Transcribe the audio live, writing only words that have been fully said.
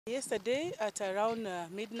Yesterday at around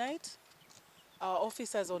midnight, our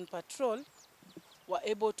officers on patrol were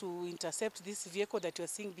able to intercept this vehicle that you're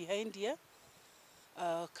seeing behind here,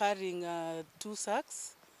 carrying 2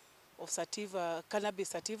 sacks of sativa, cannabis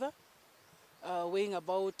sativa, weighing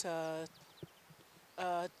about 200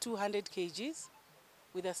 kgs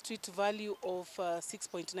with a street value of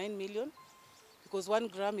 6.9 million, because 1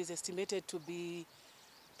 gram is estimated to be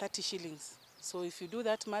 30 shillings. So if you do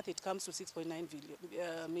that math, it comes to 6.9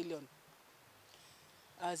 million.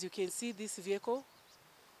 As you can see, this vehicle,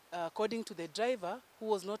 according to the driver, who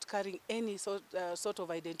was not carrying any sort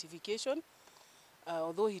of identification,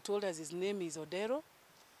 although he told us his name is Odero,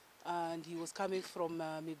 and he was coming from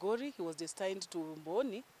Migori, he was destined to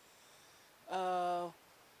Mboni,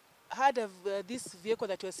 had this vehicle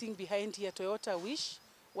that you're seeing behind here, Toyota Wish,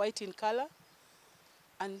 white in color,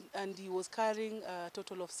 and he was carrying a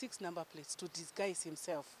total of 6 number plates to disguise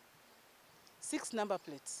himself. 6 number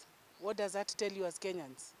plates. What does that tell you as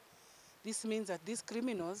Kenyans? This means that these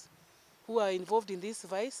criminals who are involved in this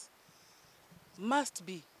vice must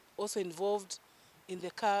be also involved in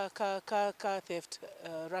the car theft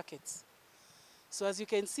rackets. So as you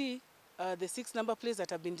can see, the 6 number plates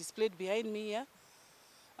that have been displayed behind me here,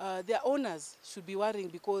 their owners should be worrying,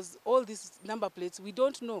 because all these number plates, we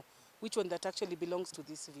don't know which one that actually belongs to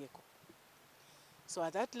this vehicle. So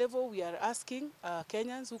at that level, we are asking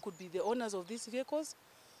Kenyans who could be the owners of these vehicles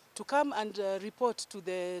to come and report to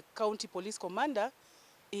the county police commander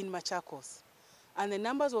in Machakos. And the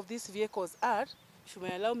numbers of these vehicles are, if you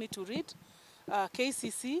may allow me to read,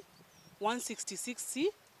 KCC 166C,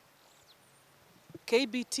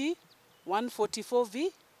 KBT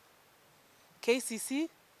 144V, KCC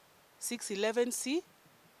 611C,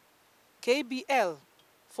 KBL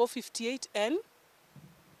 458N,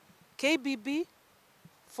 KBB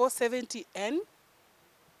 470N,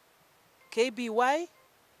 KBY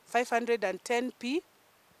 510P.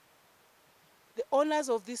 The owners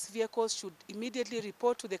of these vehicles should immediately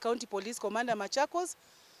report to the county police commander Machakos,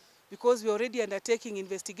 because we're already undertaking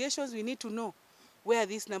investigations. We need to know where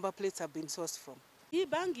these number plates have been sourced from. Hii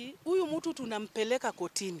bangi, huyu mtu tunampeleka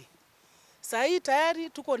kotini. Saa hii tayari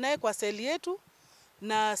tuko naye kwa seli yetu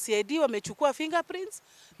na CID wamechukua fingerprints,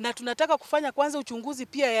 na tunataka kufanya kwanza uchunguzi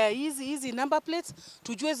pia ya hizi number plates,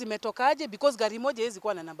 tujue zimetokaje, because gari moja hizi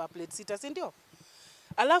kuwa na number plates 6, si ndio?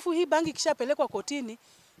 Alafu hii bangi kishapelekwa kotini,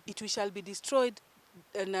 it shall be destroyed,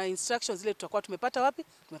 na instructions zile tutakuwa tumepata wapi?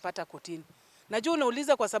 Tumepata kotini. Najua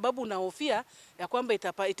unauliza kwa sababu unahofia ya kwamba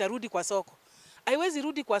itarudi kwa soko. Haiwezi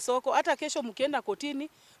rudi kwa soko. Hata kesho mkienda kotini,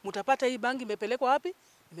 mtapata hii bangi imepelekwa wapi?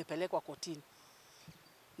 Imepelekwa kotini.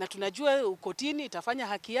 Na tunajua kotini itafanya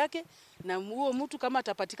haki yake, na huo mtu kama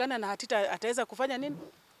atapatikana na hatia ataweza kufanya nini?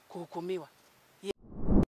 Kuhukumiwa.